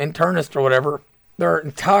call them, internists or whatever. Their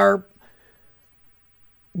entire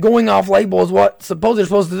going off label is what suppose they're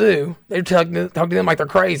supposed to do. They're talking to them like they're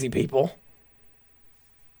crazy people.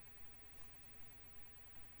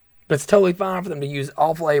 But it's totally fine for them to use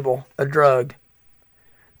off label a drug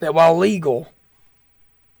that, while legal,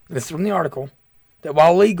 this is from the article, that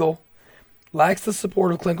while legal, lacks the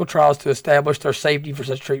support of clinical trials to establish their safety for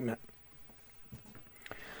such treatment.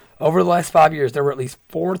 Over the last 5 years, there were at least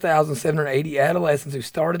 4,780 adolescents who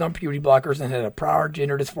started on puberty blockers and had a prior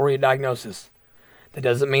gender dysphoria diagnosis. That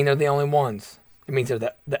doesn't mean they're the only ones. It means they're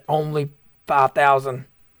the only 5,000.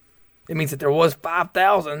 It means that there was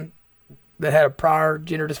 5,000 that had a prior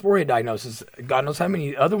gender dysphoria diagnosis. God knows how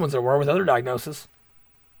many other ones there were with other diagnoses.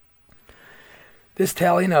 This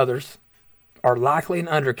tally and others are likely an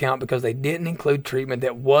undercount because they didn't include treatment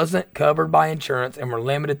that wasn't covered by insurance and were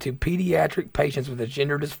limited to pediatric patients with a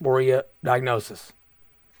gender dysphoria diagnosis.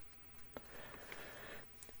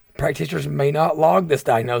 Practitioners may not log this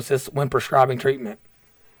diagnosis when prescribing treatment.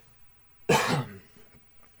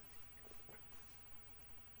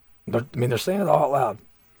 They're saying it all out loud.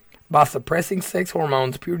 By suppressing sex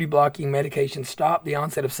hormones, puberty-blocking medications stop the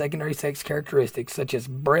onset of secondary sex characteristics such as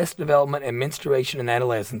breast development and menstruation in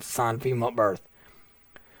adolescents assigned female at birth.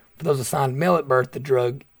 For those assigned male at birth, the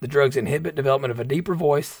drugs inhibit development of a deeper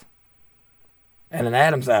voice and an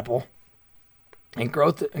Adam's apple, and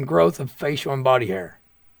growth of facial and body hair.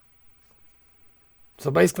 So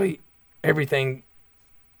basically, everything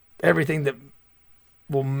that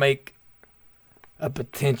will make a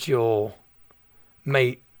potential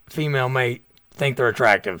female mate, think they're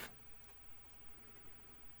attractive.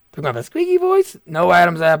 They're going to have a squeaky voice, no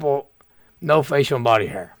Adam's apple, no facial and body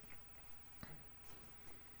hair.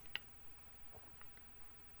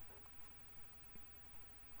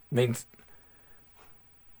 Means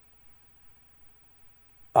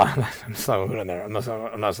I'm not going in there. I'm not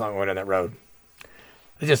going in that road.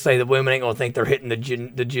 Let's just say the women ain't going to think they're hitting the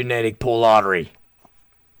genetic pool lottery.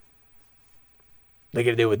 They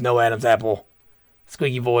get to do with no Adam's apple,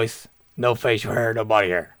 squeaky voice, no facial hair, no body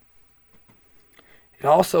hair. It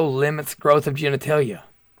also limits growth of genitalia.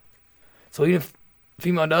 So even if a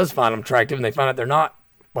female does find them attractive and they find out they're not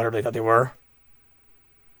whatever they thought they were,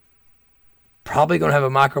 probably going to have a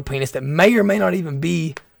micro penis that may or may not even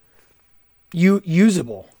be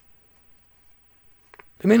usable.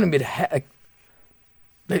 They may not be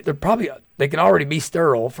they can already be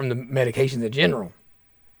sterile from the medications in general.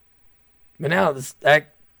 But now this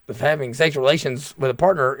act of having sexual relations with a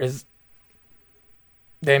partner is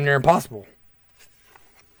damn near impossible.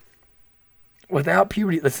 Without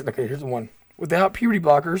puberty, here's the one. Without puberty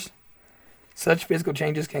blockers, such physical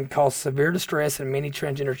changes can cause severe distress in many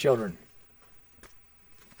transgender children.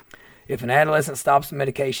 If an adolescent stops the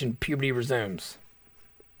medication, puberty resumes.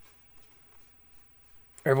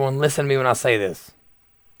 Everyone listen to me when I say this.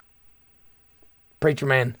 Preacher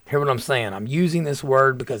man, hear what I'm saying. I'm using this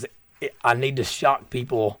word because I need to shock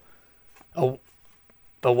people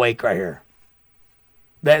awake right here.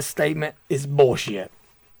 That statement is bullshit.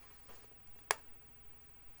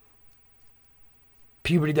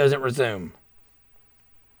 Puberty doesn't resume.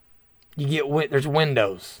 There's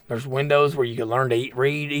windows. There's windows where you can learn to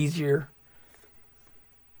read easier.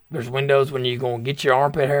 There's windows when you're going to get your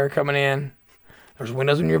armpit hair coming in. There's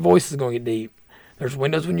windows when your voice is going to get deep. There's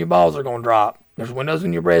windows when your balls are going to drop. There's windows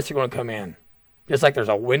when your breasts are going to come in. Just like there's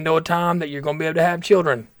a window of time that you're going to be able to have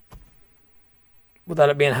children without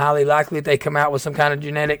it being highly likely that they come out with some kind of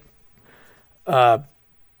genetic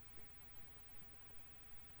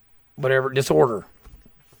disorder.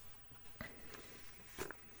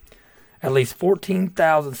 At least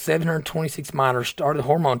 14,726 minors started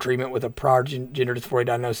hormone treatment with a prior gender dysphoria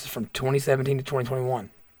diagnosis from 2017 to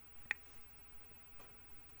 2021.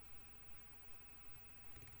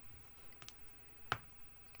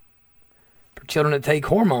 For children that take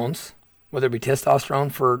hormones, whether it be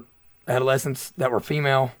testosterone for adolescents that were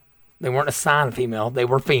female, they weren't assigned female, they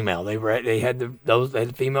were female. They had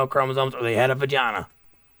the female chromosomes or they had a vagina.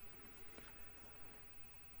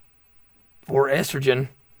 For estrogen,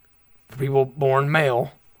 for people born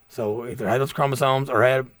male, so either had those chromosomes or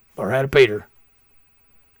had a Peter.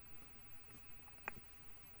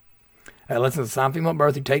 Adolescents assigned female at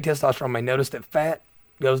birth who take testosterone may notice that fat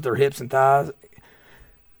goes to their hips and thighs.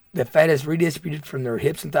 That fat is redistributed from their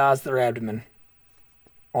hips and thighs to their abdomen.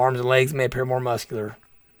 Arms and legs may appear more muscular.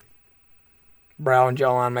 Brow and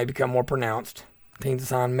jawline may become more pronounced. Teens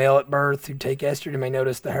assigned male at birth who take estrogen may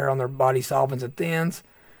notice the hair on their body softens and thins.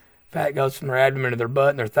 Fat goes from their abdomen to their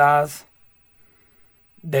butt and their thighs.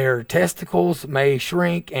 Their testicles may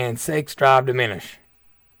shrink and sex drive diminish.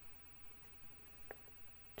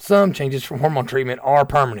 Some changes from hormone treatment are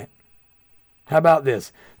permanent. How about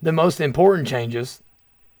this? The most important changes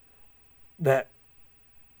that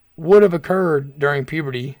would have occurred during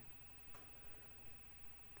puberty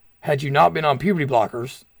had you not been on puberty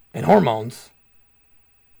blockers and hormones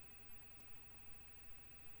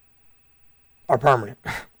are permanent.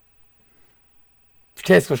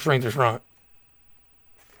 Testicle strength or shrunk.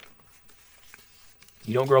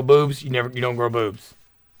 You don't grow boobs, you don't grow boobs.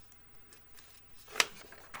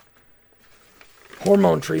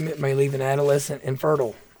 Hormone treatment may leave an adolescent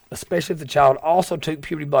infertile, especially if the child also took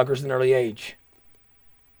puberty blockers at an early age.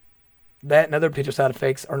 That and other potential side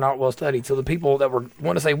effects are not well studied. So the people that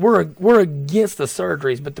want to say we're against the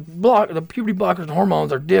surgeries, but the puberty blockers and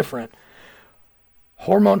hormones are different.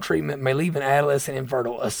 Hormone treatment may leave an adolescent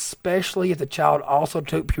infertile, especially if the child also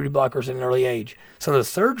took puberty blockers at an early age. So the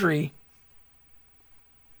surgery,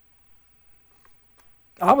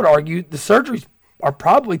 I would argue, the surgeries are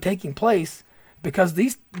probably taking place because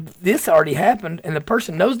this already happened, and the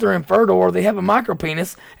person knows they're infertile or they have a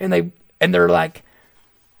micropenis, and they're like,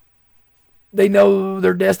 they know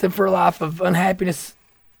they're destined for a life of unhappiness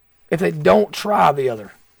if they don't try the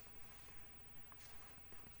other.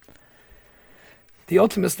 The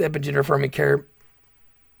ultimate step in gender-affirming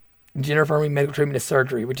medical treatment is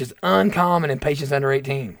surgery, which is uncommon in patients under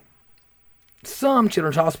 18. Some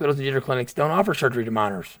children's hospitals and gender clinics don't offer surgery to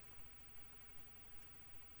minors.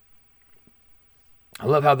 I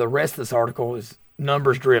love how the rest of this article is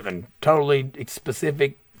numbers driven, totally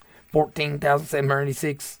specific,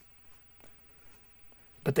 14,786.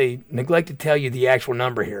 But they neglect to tell you the actual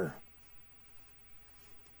number here.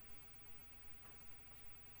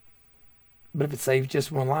 But if it saves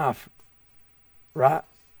just one life, right?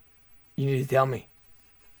 You need to tell me.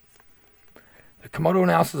 The Komodo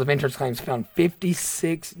analysis of insurance claims found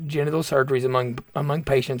 56 genital surgeries among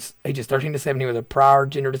patients ages 13 to 17 with a prior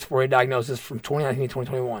gender dysphoria diagnosis from 2019 to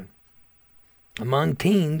 2021. Among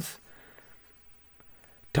teens,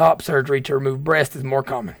 top surgery to remove breast is more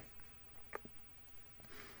common.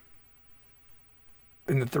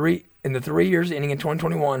 In the three years ending in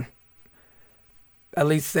 2021, at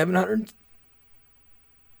least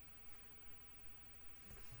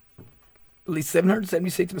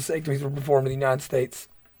 776 mastectomies were performed in the United States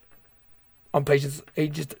on patients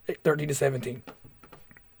ages 13 to 17.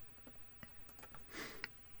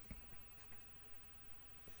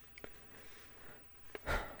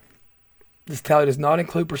 This tally does not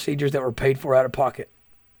include procedures that were paid for out of pocket.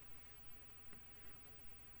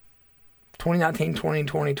 2019,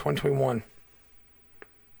 2020, 2021.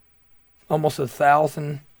 Almost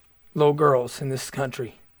 1,000 little girls in this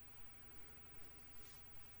country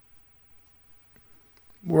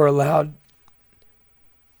were allowed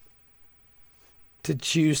to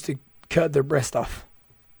choose to cut their breast off.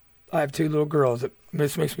 I have 2 little girls.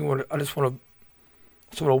 This makes me want to. I just want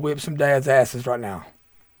to whip some dads' asses right now.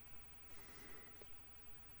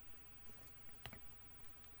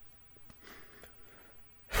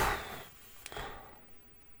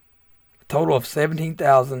 A total of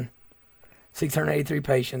 17,683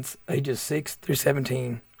 patients ages 6 through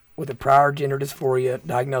 17 with a prior gender dysphoria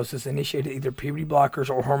diagnosis initiated either puberty blockers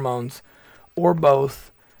or hormones or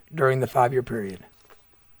both during the 5-year period.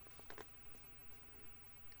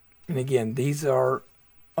 And again, these are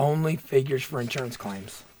only figures for insurance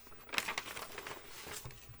claims.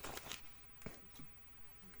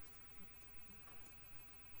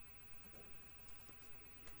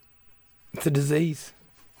 It's a disease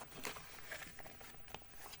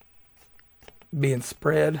being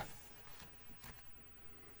spread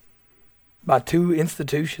by 2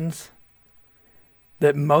 institutions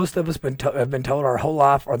that most of us have been told our whole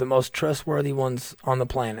life are the most trustworthy ones on the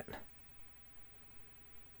planet.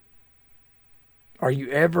 Are you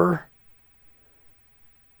ever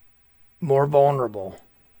more vulnerable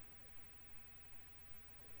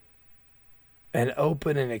and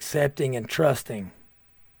open and accepting and trusting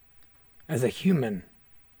as a human?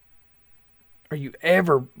 Are you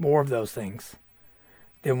ever more of those things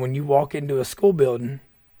than when you walk into a school building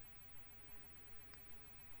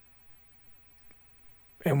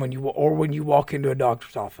and when you walk into a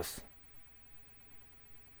doctor's office?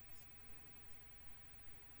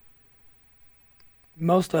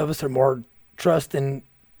 Most of us are more trusting,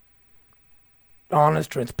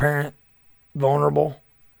 honest, transparent, vulnerable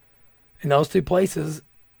in those 2 places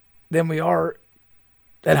than we are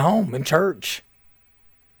at home, in church.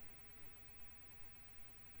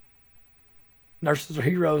 Nurses are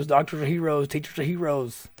heroes, doctors are heroes, teachers are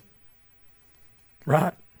heroes.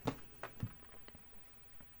 Right?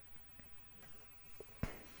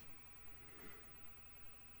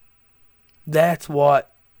 That's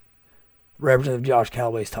what Representative Josh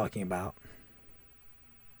Callaway is talking about.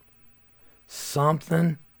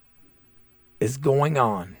 Something is going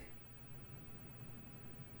on.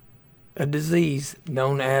 A disease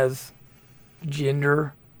known as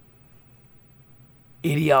gender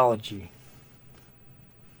ideology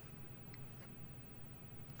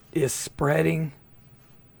is spreading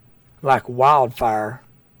like wildfire,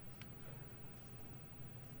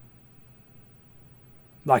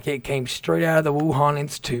 like it came straight out of the Wuhan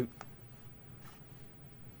Institute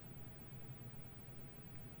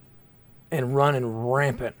and running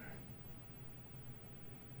rampant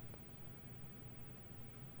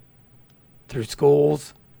through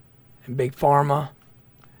schools and big pharma,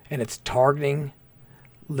 and it's targeting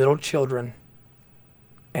little children,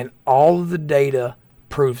 and all of the data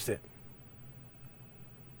proves it.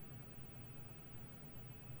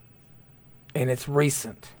 And it's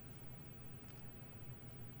recent.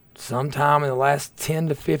 Sometime in the last 10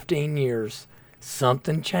 to 15 years,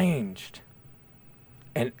 something changed.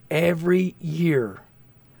 And every year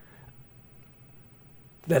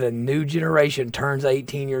that a new generation turns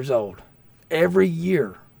 18 years old, every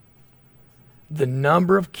year, the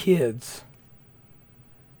number of kids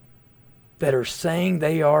that are saying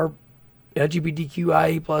they are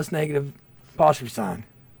LGBTQIA plus negative apostrophe sign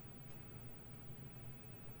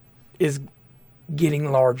is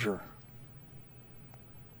getting larger,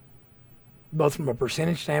 both from a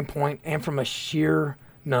percentage standpoint and from a sheer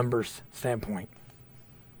numbers standpoint.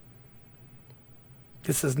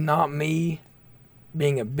 This is not me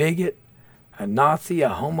being a bigot, a Nazi, a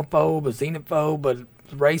homophobe, a xenophobe,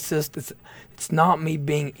 a racist. It's not me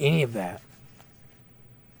being any of that.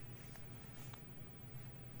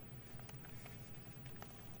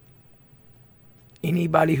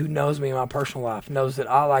 Anybody who knows me in my personal life knows that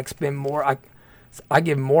I like spend more, I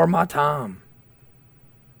give more of my time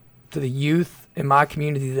to the youth in my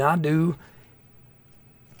community than I do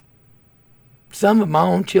some of my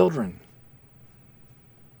own children.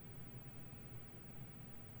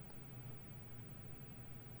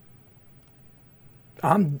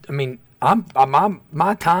 My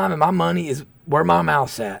time and my money is where my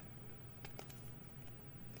mouth's at.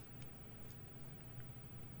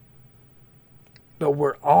 But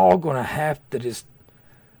we're all going to have to just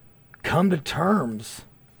come to terms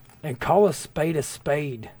and call a spade a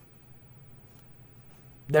spade.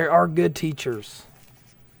 There are good teachers.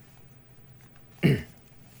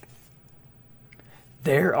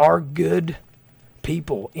 There are good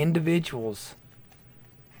people, individuals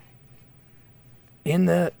in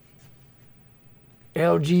the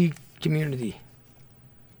LG community.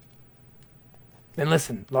 And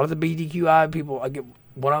listen, a lot of the BDQI people,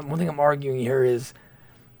 one thing I'm arguing here is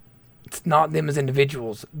it's not them as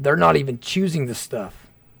individuals. They're not even choosing this stuff.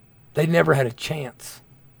 They never had a chance.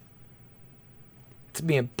 It's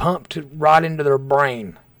being pumped right into their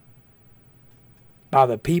brain by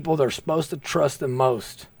the people they're supposed to trust the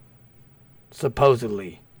most,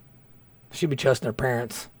 supposedly. They should be trusting their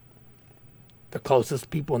parents, the closest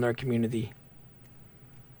people in their community.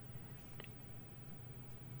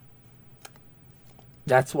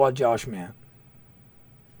 That's what Josh meant.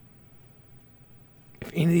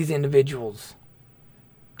 If any of these individuals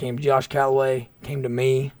came to Josh Calloway, came to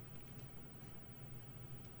me,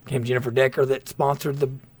 came to Jennifer Decker that sponsored the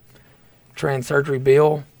trans surgery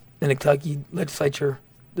bill in the Kentucky legislature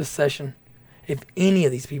this session, if any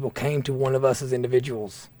of these people came to one of us as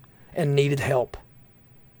individuals and needed help,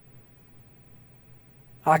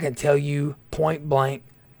 I can tell you point blank,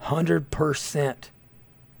 100%,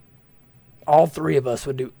 all three of us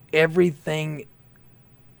would do everything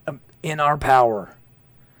in our power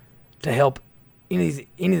to help any of the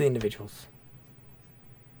individuals.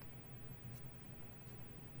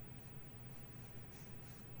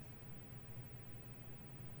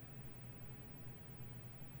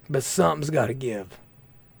 But something's got to give.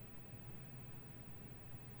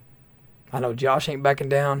 I know Josh ain't backing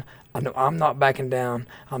down. I know I'm not backing down.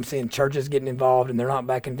 I'm seeing churches getting involved and they're not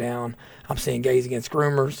backing down. I'm seeing Gays Against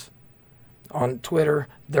Groomers on Twitter.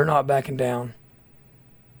 They're not backing down.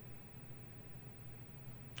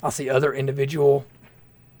 I see other individual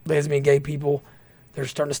lesbian, gay people. They're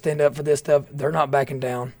starting to stand up for this stuff. They're not backing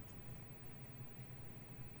down.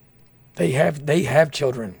 They have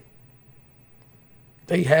children.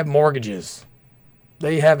 They have mortgages.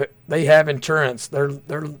 They have insurance. They're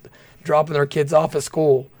dropping their kids off at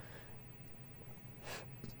school.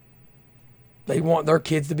 They want their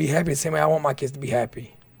kids to be happy the same way I want my kids to be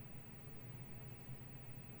happy.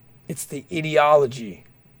 It's the ideology.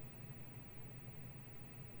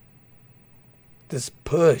 This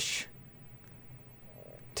push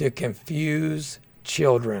to confuse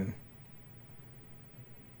children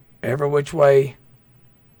every which way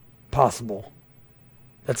possible.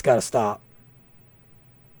 That's got to stop.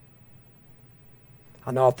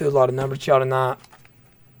 I know I threw a lot of numbers at y'all tonight.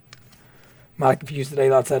 Might confuse the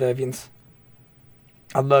daylights out of you.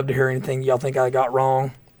 I'd love to hear anything y'all think I got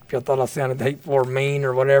wrong. If y'all thought I sounded hateful or mean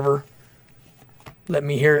or whatever, let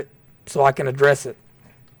me hear it so I can address it.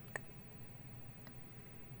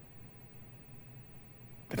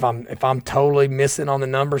 If I'm totally missing on the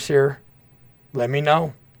numbers here, let me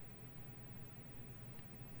know.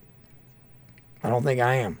 I don't think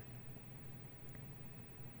I am.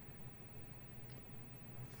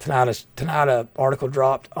 Tonight an article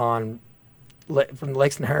dropped from the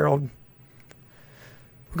Lexington Herald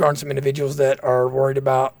regarding some individuals that are worried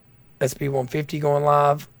about SB 150 going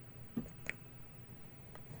live.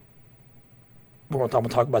 I'm going to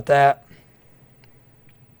talk about that.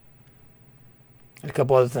 And a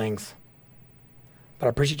couple other things. But I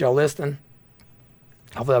appreciate y'all listening.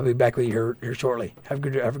 Hopefully I'll be back with you here shortly. Have a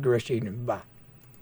good rest of your evening. Bye.